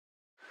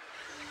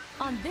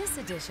On this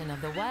edition of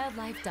the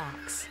Wildlife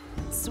Docs,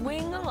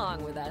 swing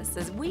along with us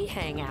as we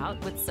hang out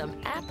with some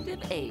active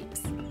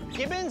apes.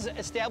 Gibbons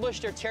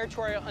established their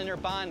territorial inner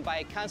bond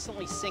by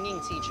constantly singing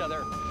to each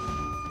other.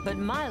 But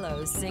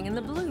Milo's singing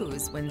the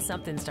blues when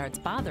something starts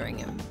bothering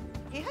him.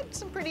 He had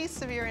some pretty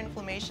severe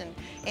inflammation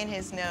in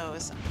his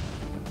nose.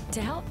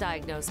 To help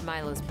diagnose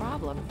Milo's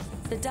problem,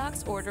 the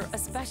docs order a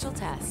special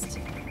test.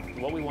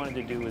 What we wanted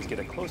to do was get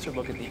a closer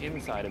look at the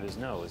inside of his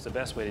nose. The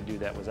best way to do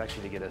that was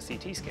actually to get a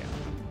CT scan.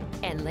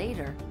 And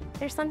later,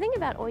 there's something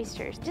about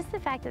oysters, just the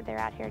fact that they're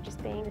out here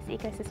just being this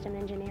ecosystem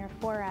engineer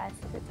for us,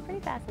 it's pretty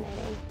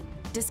fascinating.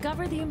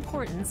 Discover the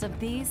importance of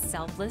these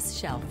selfless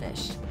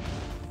shellfish.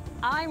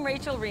 I'm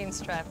Rachel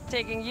Reenstrup,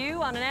 taking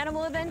you on an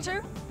animal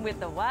adventure with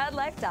the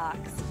Wildlife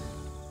Docs.